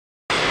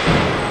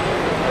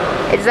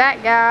It's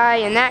that guy,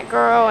 and that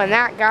girl, and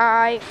that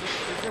guy,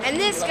 and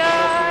this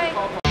guy.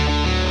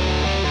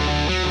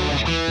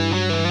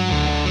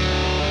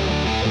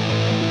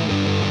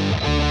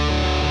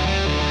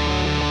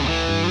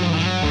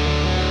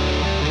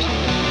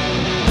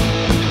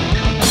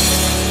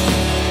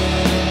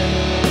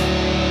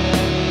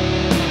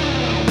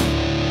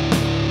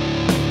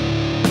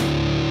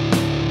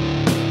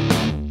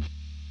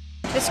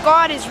 The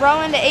squad is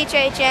rolling to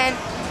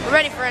HHN. We're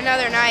ready for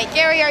another night.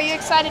 Gary, are you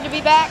excited to be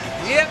back?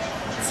 Yep.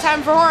 It's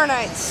time for Horror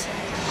Nights.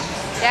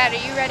 Dad,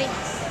 are you ready?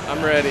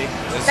 I'm ready.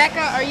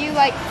 Becca, are you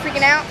like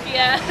freaking out?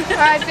 Yeah.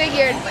 I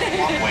figured.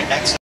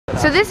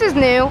 So this is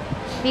new.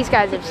 These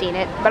guys have seen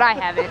it, but I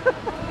haven't.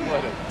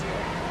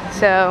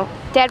 So,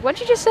 Dad, what'd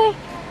you just say?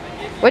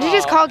 What'd you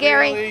just call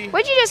Gary? Really?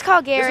 What'd you just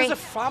call Gary? This is a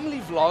family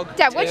vlog.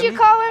 Dad, what'd you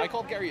call him? I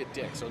called Gary a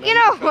dick. So you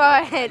know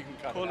what?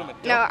 Call him a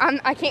dick. No,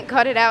 I can't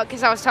cut it out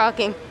because I was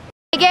talking.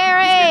 Hey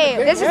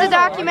Gary, this is a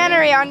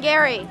documentary on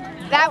Gary,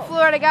 that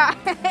Florida guy.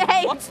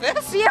 Hey, what's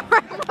this? Be on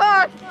my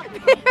vlog.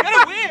 Get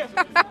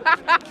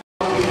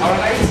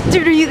away!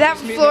 Dude, are you that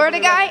Florida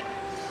guy?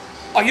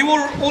 Are you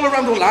all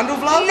around Orlando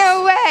vlogs?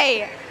 No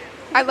way.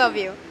 I love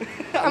you.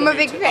 I'm a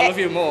big fan. I love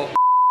you more.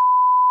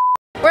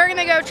 We're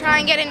gonna go try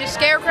and get into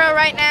Scarecrow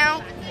right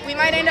now. We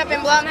might end up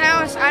in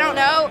Blumhouse, I don't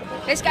know.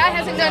 This guy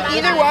hasn't done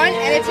either one,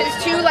 and it's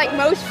his two like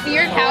most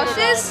feared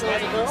houses.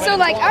 So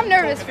like, I'm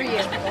nervous for you.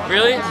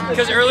 Really?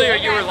 Because earlier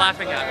you were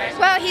laughing at me.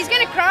 Well, he's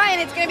gonna cry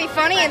and it's gonna be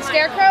funny in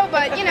Scarecrow,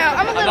 but you know,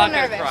 I'm a little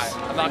nervous.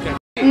 I'm not gonna.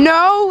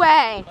 No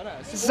way.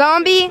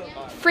 Zombie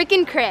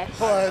freaking Chris.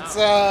 What's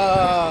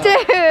up?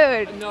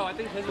 Dude. No, I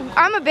think his is...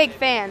 I'm a big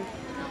fan.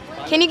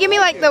 Can you give me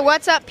like the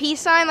what's up peace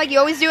sign like you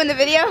always do in the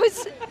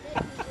videos?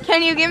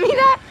 Can you give me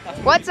that?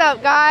 What's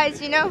up, guys?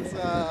 You know?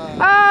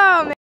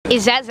 Oh, man.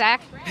 Is that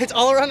Zach? It's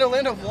all around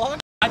Orlando vlog.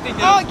 I think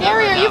Oh,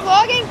 Gary, are you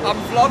vlogging? I'm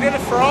vlogging a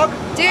frog.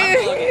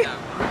 Dude.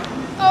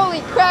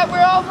 Holy crap, we're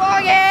all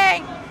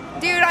vlogging.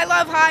 Dude, I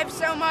love Hive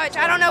so much.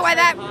 I don't know why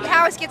that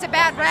house gets a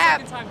bad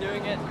rap. time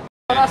doing it.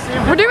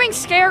 We're doing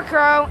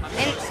Scarecrow,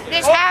 and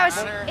this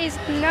house is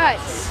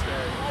nuts.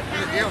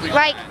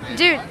 Like,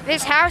 dude,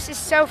 this house is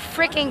so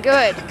freaking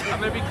good. I'm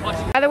gonna be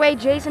clutching. By the way,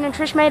 Jason and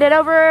Trish made it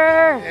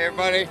over. Hey,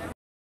 everybody.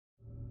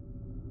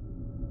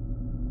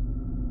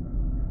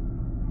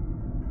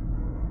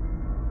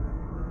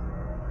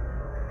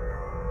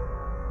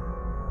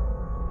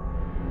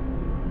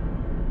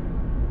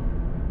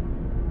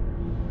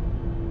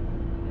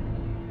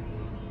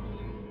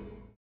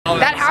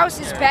 That house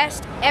is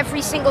best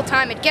every single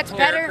time. It gets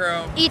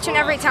better each and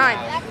every time.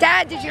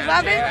 Dad, did you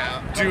love it?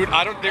 Dude,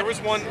 there was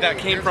one that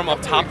came from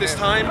up top this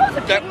time. Oh,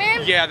 the big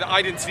man? Yeah,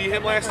 I didn't see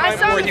him last I time,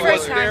 saw him where the he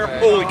first wasn't time. there.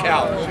 Holy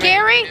cow.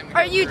 Gary,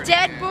 are you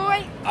dead,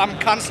 boy? I'm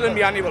cancelling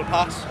the annual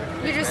pass.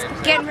 You're just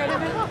getting rid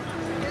of it?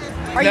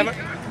 Are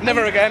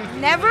Never again.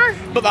 you never?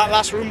 But that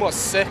last room was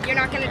sick. You're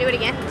not gonna do it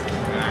again?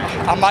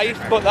 I might,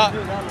 but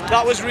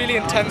that was really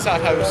intense,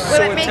 that house. Will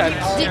So it make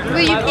intense. will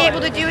you be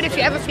able to do it if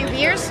you have a few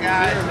beers?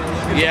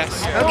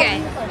 Yes. Okay.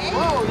 Look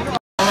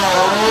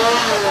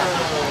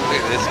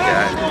at this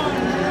guy.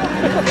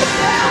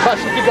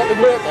 You got the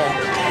work there.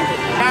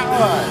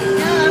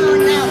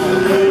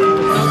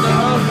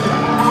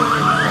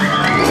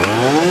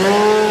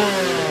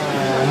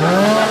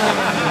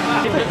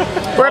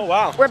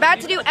 We're about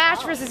to do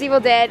Ash vs. Evil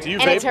Dead,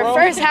 and it's her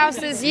first house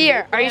this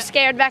year. Are you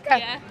scared, Becca?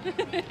 Yeah.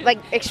 Like,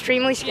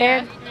 extremely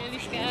scared? Yeah, really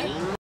scared.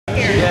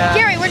 Yeah.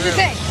 Gary, what'd you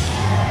think?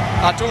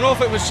 I don't know if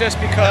it was just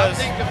because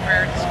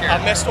I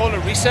missed all the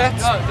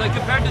resets, No, like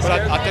compared to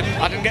but Scarecrow,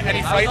 I didn't get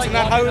any frights in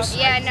that house.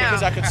 Yeah, no.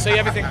 Because I could see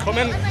everything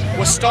coming.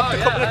 Was stopped a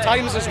couple of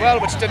times as well,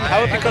 which didn't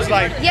help because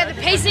like Yeah, the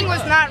pacing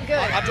was not good.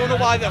 I don't know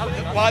why there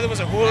was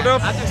a hold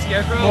up. after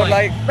Scarecrow, But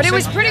like, But it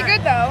was pretty good,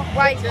 though.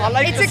 Like, I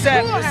like it's the a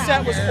set. cool The house.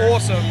 set was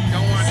awesome.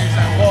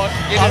 But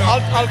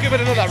I'll give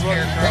it another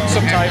run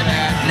sometime.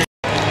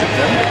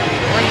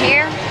 We're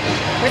here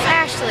with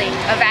Ashley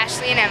of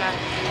Ashley and Emma.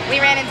 We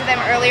ran into them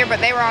earlier,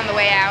 but they were on the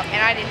way out, and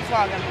I didn't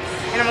vlog them.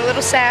 And I'm a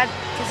little sad,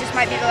 because this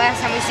might be the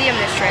last time we see them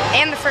this trip,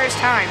 and the first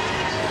time,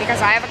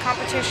 because I have a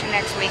competition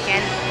next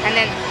weekend, and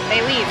then they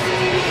leave.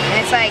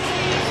 And it's like...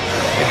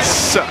 It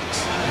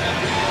sucks.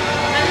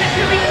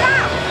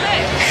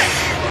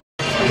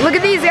 Look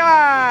at these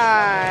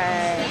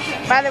guys!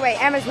 By the way,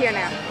 Emma's here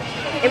now.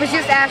 It was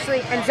just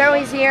Ashley, and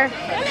Zoe's here.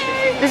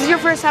 Hello! This is your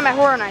first time at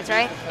Horror Nights,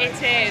 right? It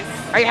is.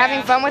 Are you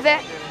having fun with it?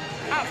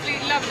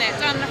 Absolutely loving it.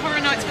 Done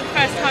Horror Nights for the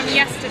first time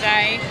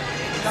yesterday.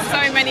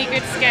 So many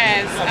good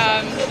scares.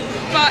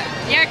 But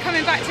yeah,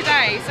 coming back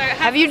today. So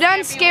Have you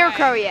done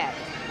Scarecrow yet?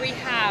 We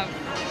have.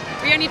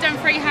 We only done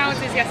 3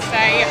 houses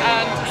yesterday,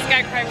 and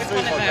Scarecrow was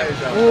one of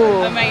them.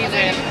 Ooh.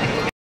 Amazing.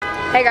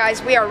 Hey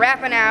guys, we are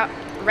wrapping up.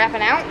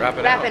 Wrapping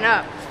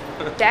up.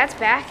 Dad's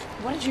back.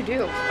 What did you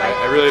do? Like,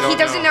 I really don't He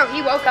doesn't know. know.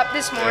 He woke up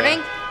this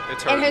morning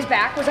It's and his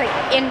back was like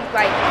in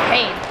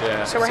pain.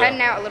 Yeah, So we're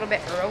heading out a little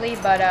bit early,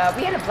 but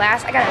we had a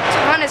blast. I got a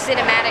ton of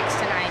cinematics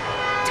tonight.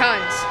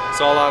 Tons.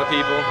 Saw a lot of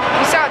people.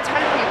 We saw a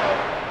ton of people.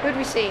 Who'd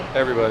we see?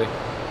 Everybody.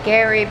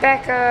 Gary,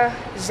 Becca,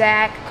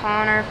 Zach,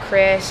 Connor,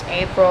 Chris,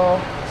 April.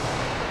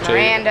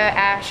 Miranda,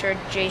 Asher,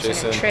 Jason,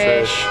 Jason, and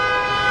Trish, Trish.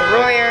 the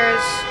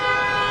Royers,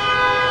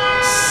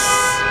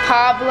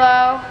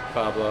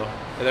 Pablo,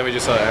 And then we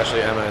just saw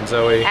Ashley, Emma, and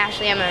Zoe.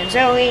 Ashley, Emma, and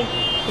Zoe.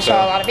 We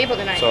saw a lot of people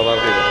tonight. Saw a lot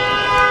of people.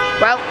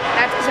 Well,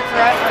 that's it for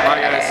us.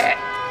 Bye, guys.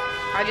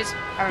 I just.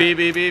 Beep,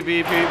 beep, beep,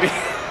 beep, beep, beep.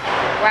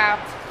 Wow.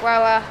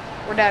 Well,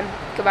 we're done.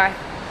 Goodbye.